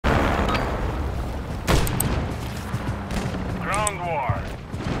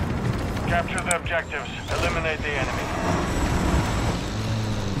Capture the objectives. Eliminate the enemy.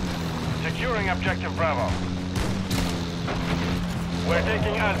 Securing objective Bravo. We're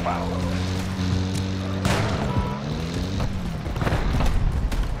taking Alpha.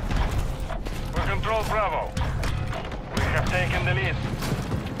 We control Bravo. We have taken the lead.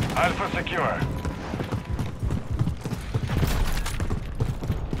 Alpha secure.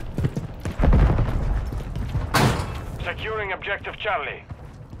 Securing objective Charlie.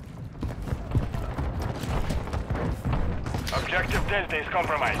 Objective Delta is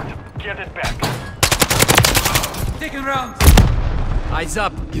compromised. Get it back. Taking rounds. Eyes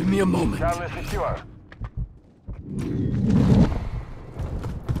up. Give me a moment. Charlie secure.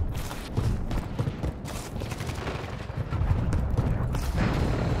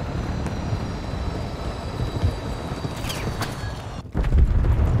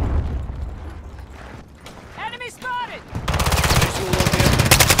 Enemy spotted!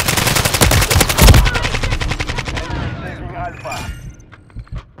 Taking Alpha.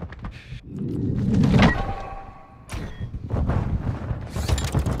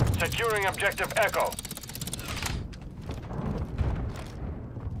 Securing objective Echo.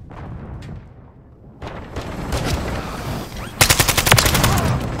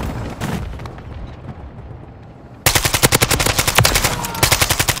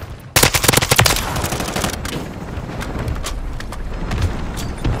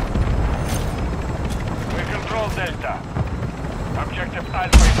 We control Delta. Objective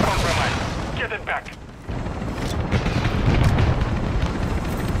Alpha is compromised. Get it back.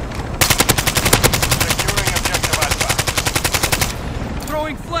 Securing objective Alpha.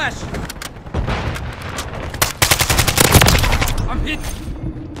 Throwing flash. I'm hit.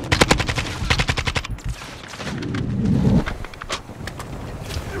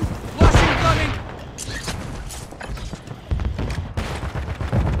 Flash incoming.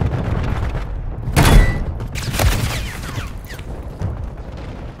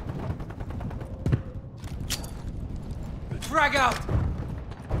 Frag out.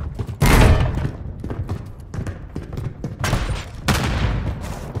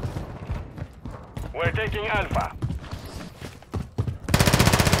 We're taking Alpha.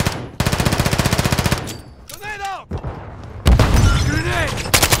 Tornado! Grenade!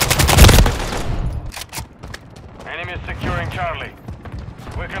 Enemy securing Charlie.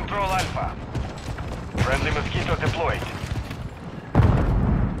 We control Alpha. Friendly Mosquito deployed.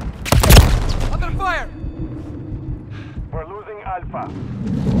 Under fire! We're losing Alpha.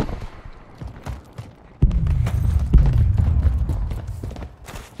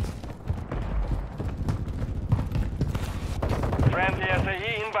 Friendly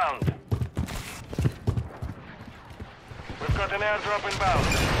SAE inbound. We've got an airdrop inbound.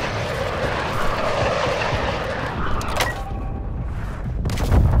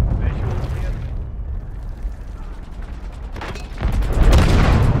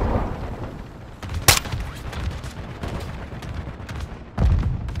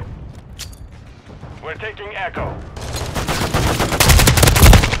 We're taking Echo.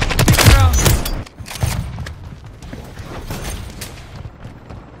 Taking rounds.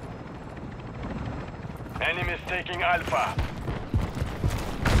 Enemies taking Alpha.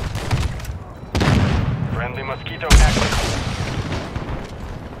 Friendly Mosquito active.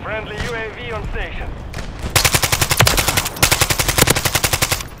 Friendly UAV on station.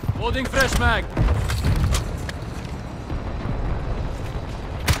 Loading fresh mag.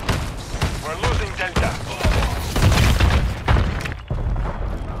 We're losing Delta.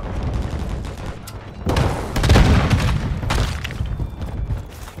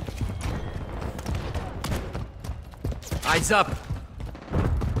 Eyes up.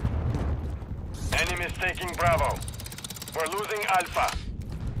 Enemies taking Bravo. We're losing Alpha.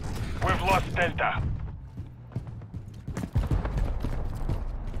 We've lost Delta.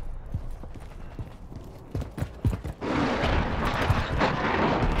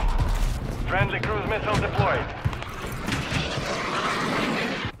 Friendly cruise missile deployed.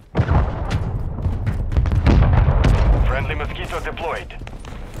 Friendly Mosquito deployed.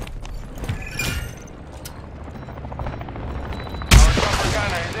 Our chopper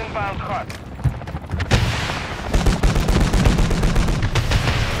gunner is inbound hot.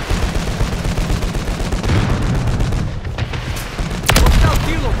 Hostile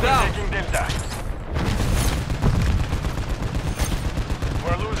kilo down. Taking Delta.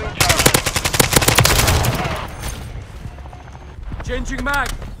 We're losing Charlie. Changing mag.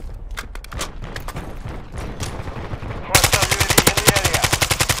 Hostile UAV in the area.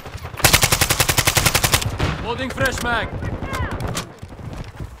 Loading fresh mag.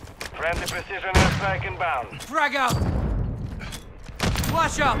 Friendly precision airstrike inbound. Frag out.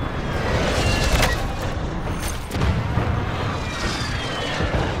 Flash out.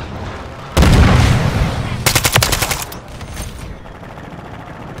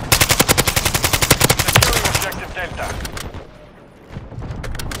 Delta.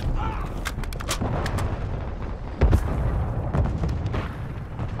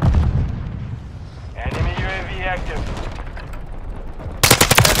 Enemy UAV active.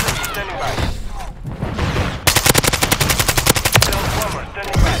 SAE standing by. Stealth bomber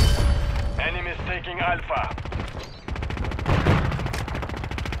standing by. Enemies taking Alpha.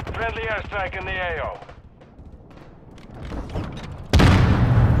 Friendly airstrike in the AO.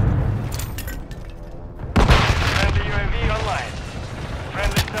 Friendly UAV online.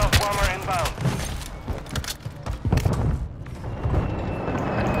 Friendly stealth bomber inbound.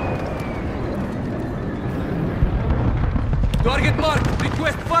 Target marked.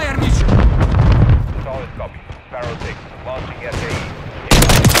 Request fire mission. Solid copy. Sparrow 6, launching SAE.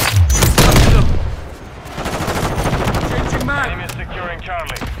 After them. Changing mag. Enemies securing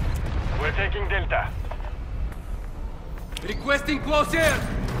Charlie. We're taking Delta. Requesting close air.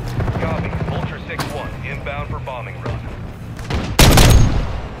 Copy. Vulture 6-1, inbound for bombing run.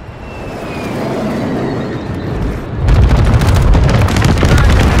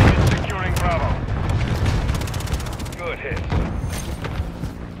 Enemies securing Bravo. Good hit.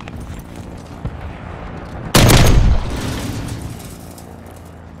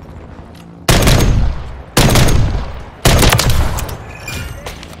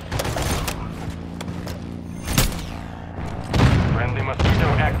 Friendly Mosquito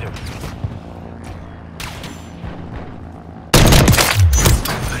active.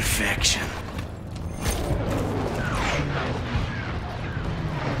 Perfection.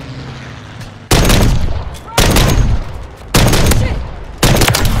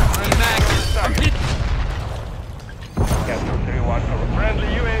 Captain 31, correct. Friendly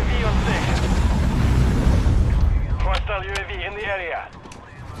UAV on station. Hostile UAV in the area.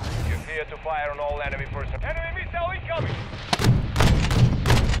 You clear to fire on all enemy personnel. Enemy missile incoming!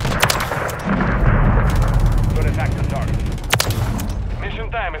 Good attack the target.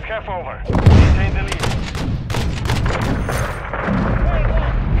 Mission time is half over. Maintain the lead.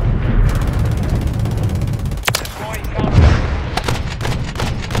 Destroying counter.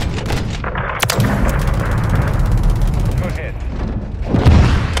 Good hit.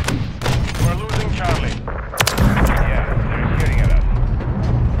 We're losing Charlie. Yeah, they're shooting at us.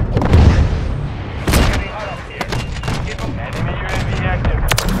 Getting hot up here. Give them Enemy UAV active.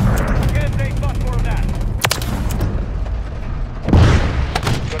 Can't take much more of that.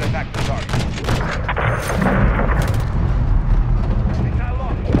 Good attack the target. Missile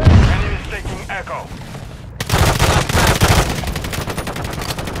lost. Enemies taking Echo.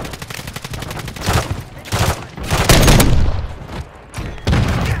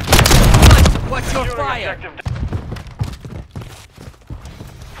 Watch your Securing fire. objective.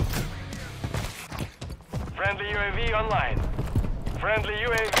 Friendly UAV online. Friendly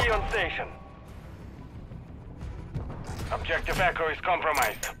UAV on station. Objective Echo is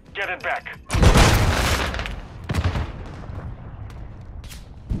compromised. Get it back.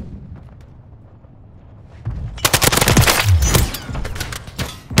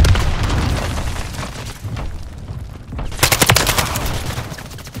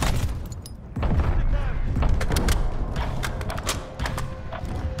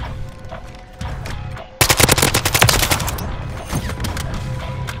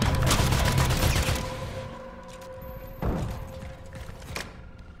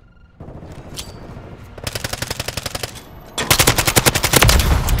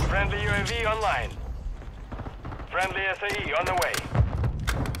 Friendly UAV online. Friendly SAE on the way.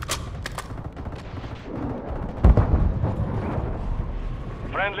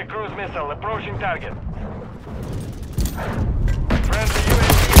 Friendly cruise missile approaching target. Friendly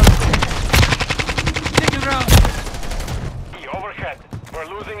UAV Taking round. overhead. We're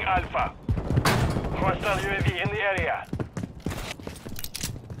losing Alpha. Hostile UAV in the area.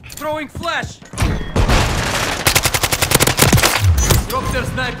 Throwing flash. Drop their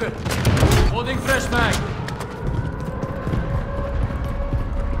sniper. Holding fresh mag.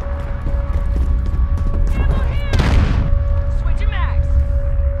 Switching mags.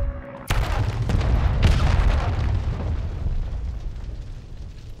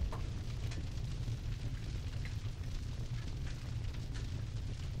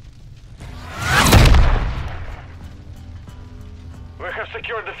 We have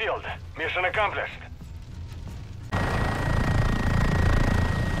secured the field. Mission accomplished.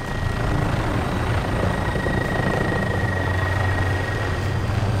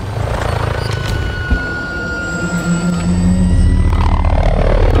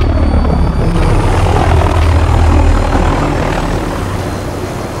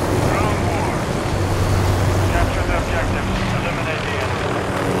 Ground war. Capture the objective. Eliminate the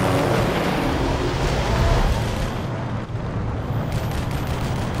enemy.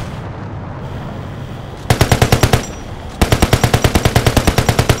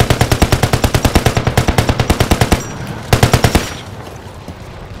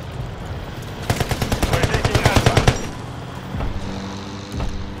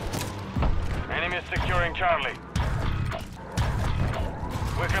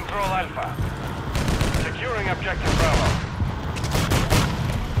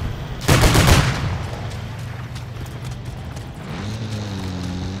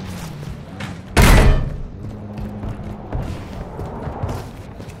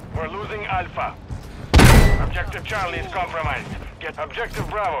 Alpha. Objective Charlie is compromised. Get Objective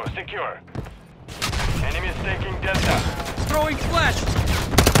Bravo secure. Enemies taking Delta. Throwing flash!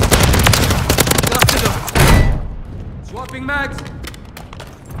 Dusted him. Swapping mags.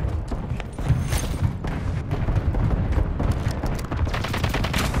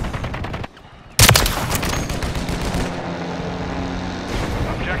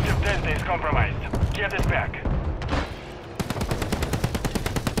 Objective Delta is compromised. Get it back.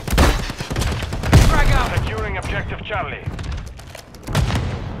 Frag out! Securing Objective Charlie.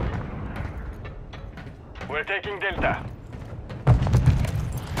 We're taking Delta.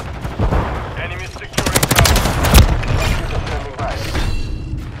 Enemies securing Bravo. Standing by.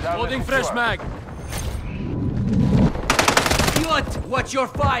 Down Holding and fresh secure. mag. Pilot, watch your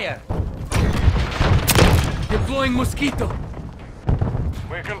fire. Deploying Mosquito.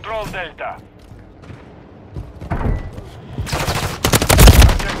 We control Delta.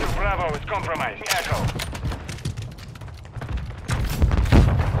 Objective Bravo is compromised. Echo.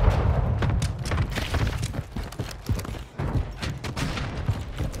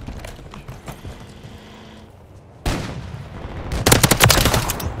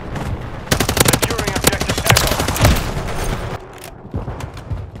 Securing Objective Echo.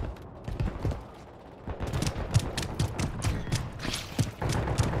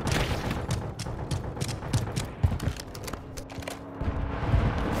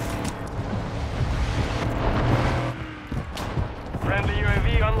 Friendly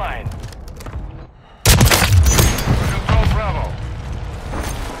UAV online. Control Bravo.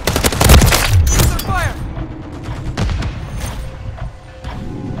 Under fire!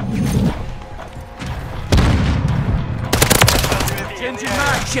 UAV in Changing the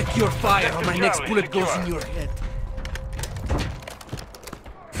mag. air. Check your fire or my next Charlie, bullet goes secure. in your head.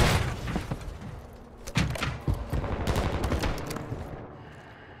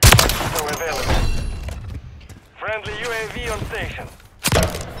 So available. Friendly UAV on station.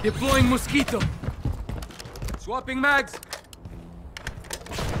 Deploying Mosquito. Swapping mags.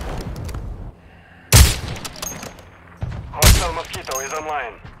 Hostile Mosquito is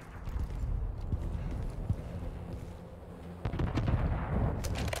online.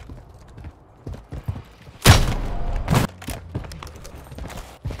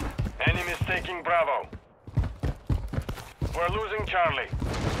 Enemies taking Bravo. We're losing Charlie.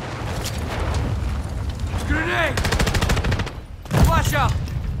 Grenade! Flash out!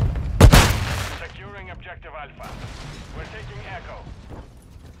 Securing Objective Alpha. We're taking Echo.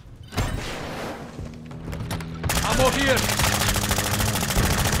 Ammo here!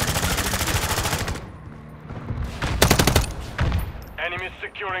 Enemies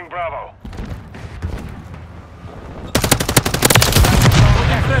securing Bravo.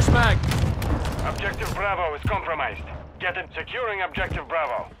 Holding fresh mag. Objective Bravo is compromised. Get it. Securing Objective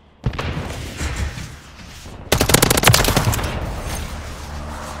Bravo.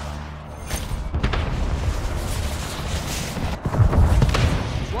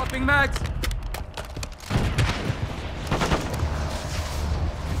 Swapping mags.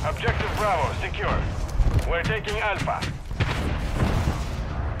 Objective Bravo secure. We're taking Alpha.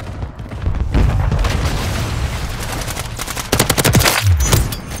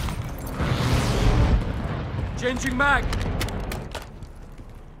 Changing mag.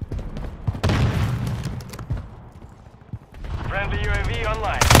 Friendly UAV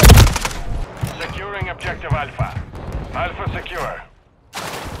online. Securing Objective Alpha. Alpha secure.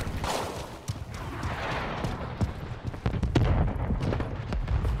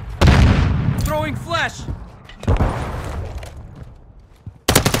 Throwing flash.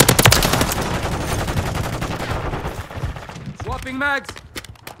 Swapping mags.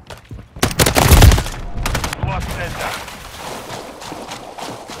 Lost Delta.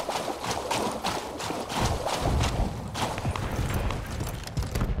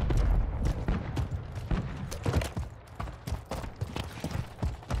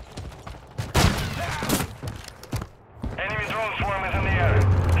 Enemy drone swarm is in the air.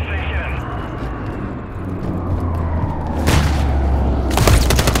 Stay hidden.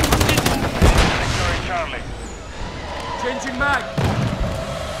 Securing Charlie. Changing mag.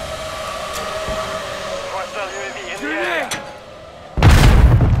 Hostile UAV in the area. Grenade.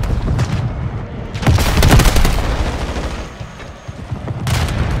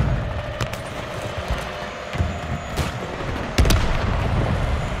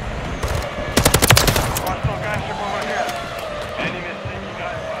 Hostile gunship overhead. Enemies taking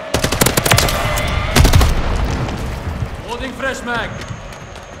Alpha. Holding fresh mag.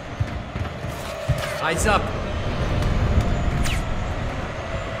 Eyes up.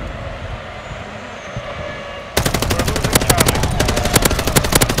 We're losing Charlie.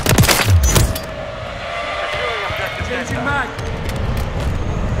 Changing mag!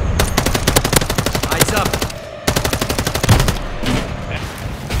 Eyes up!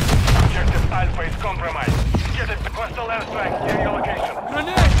 Objective Alpha is compromised. Get it. Hostile airstrike near your location.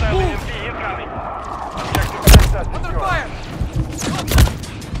 Grenade! Hostile Move! EMP incoming. Objective Delta Under secure. fire!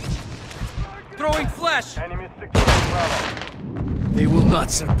 Throwing flash! Enemy secure Bravo. They will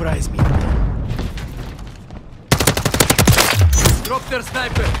not surprise me. Drop their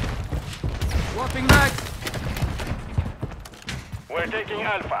sniper! Swapping mag! We're taking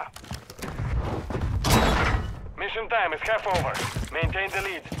Alpha. Mission time is half over. Maintain the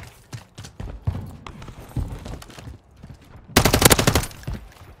lead.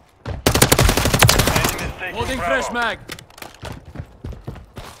 Enemy taking Holding Bravo. fresh mag!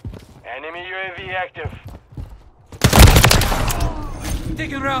 Enemy UAV active.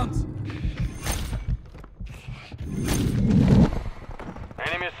 Taking rounds!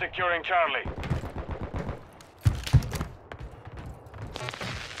 Enemy securing Charlie.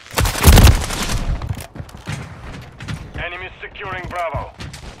 Enemy securing Bravo.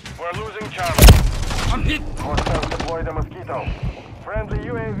 We're losing Charlie. I'm hit! Hostiles deploy the Mosquito. Friendly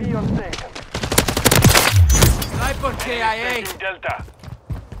UAV on station. Sniper Enemy KIA! taking Delta.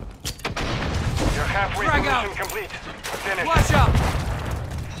 You're halfway to Frag mission out. complete. Finish. Flash out!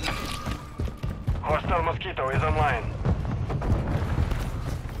 Hostile Mosquito is online.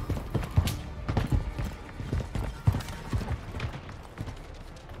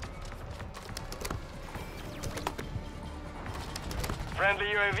 Friendly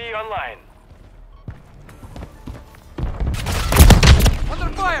UAV online. Under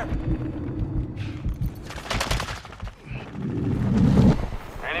fire!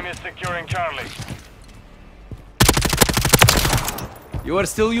 Enemy securing Charlie. You are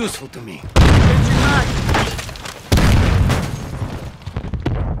still useful to me. Changing mag!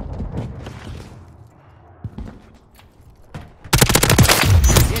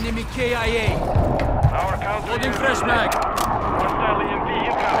 Enemy KIA! Our counter Holding UAV fresh mag! Hostile EMP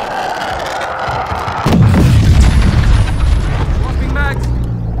incoming. Swapping mags!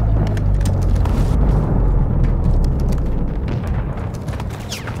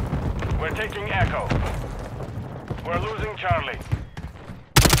 We're taking Echo. We're losing Charlie.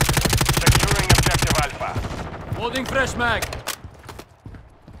 Securing objective Alpha. Holding fresh mag!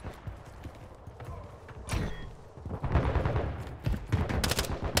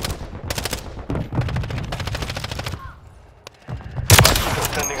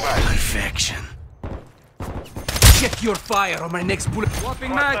 Standing by. Perfection. Check your fire on my next bullet.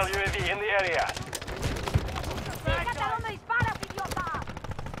 Swapping Hostile mags! UAV in the area. Fíjate dónde disparas, idiota.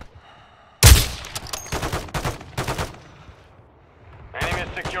 Enemy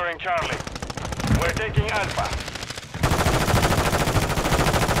securing Charlie. We're taking Alpha.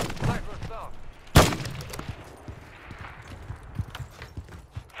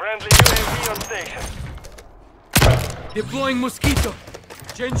 Friendly UAV on station. Deploying Mosquito.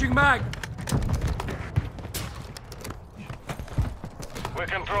 Changing mag. We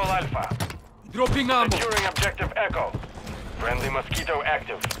control Alpha. Dropping ammo. Securing objective Echo. Friendly Mosquito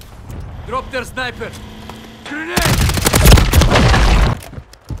active. Drop their sniper. Grenade!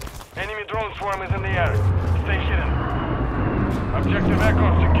 Enemy drone swarm is in the air. Stay hidden. Objective Echo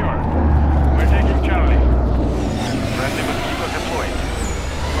secure. We're taking Charlie. Friendly Mosquito deployed.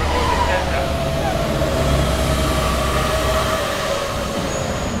 We're holding Delta.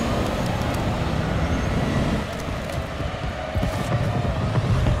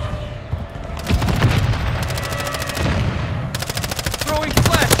 Throwing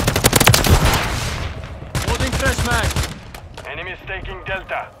flash. Holding fresh mag. Enemies taking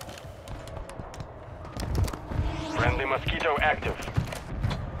Delta. Friendly Mosquito active.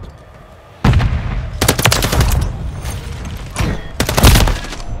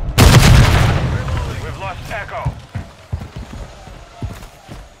 We've lost Echo.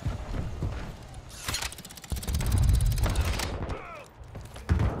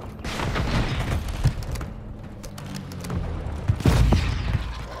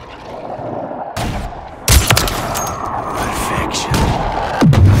 Perfection.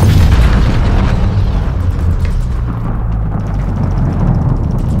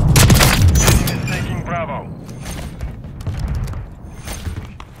 Enemies taking Bravo.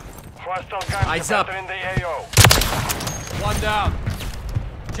 Hostile guns Eyes up. in the AO. One down.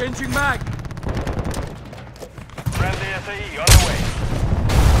 Changing mag. Friendly SAE on the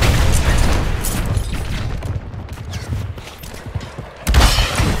way.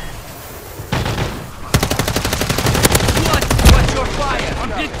 Watch your fire.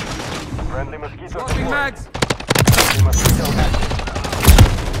 I'm hit. Friendly Mosquito Swapping deployed. mags. Friendly Mosquito active.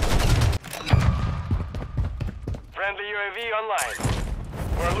 Friendly UAV online.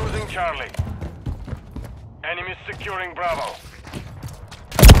 We're losing Charlie. Enemies securing Bravo.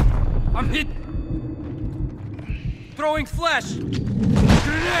 I'm hit! Throwing flash!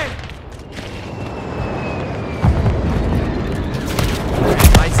 Grenade!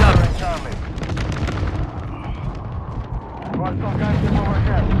 Lights up! Charlie. Hostile gunship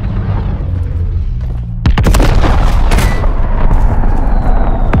overhead.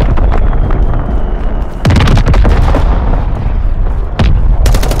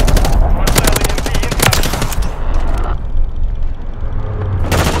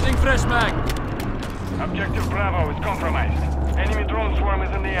 Fresh mag! Objective Bravo is compromised. Enemy drone swarm is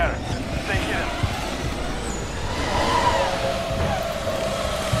in the air. Stay hidden.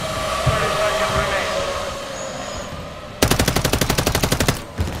 30 seconds remain.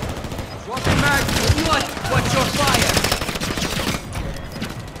 Swapping mag! What? What's your fire?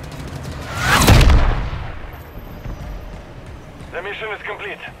 The mission is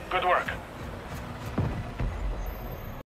complete. Good work.